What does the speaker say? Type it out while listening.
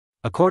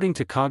According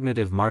to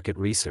Cognitive Market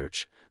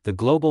Research, the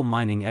global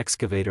mining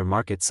excavator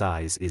market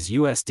size is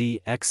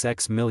USD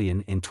XX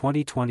million in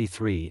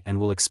 2023 and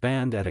will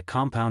expand at a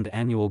compound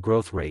annual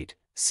growth rate,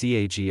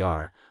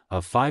 CAGR,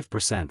 of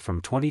 5% from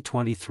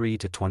 2023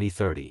 to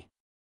 2030.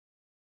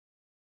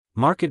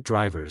 Market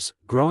drivers: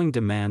 growing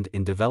demand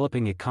in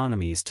developing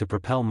economies to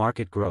propel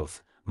market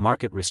growth,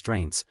 market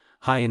restraints,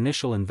 high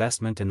initial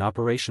investment and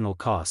operational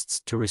costs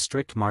to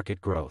restrict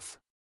market growth.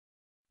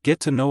 Get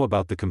to know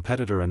about the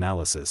competitor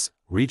analysis,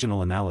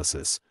 regional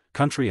analysis,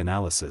 country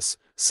analysis,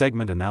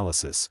 segment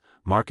analysis,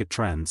 market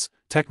trends,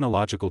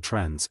 technological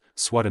trends,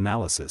 SWOT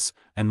analysis,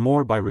 and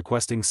more by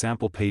requesting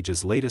Sample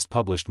Page's latest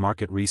published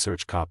market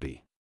research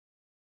copy.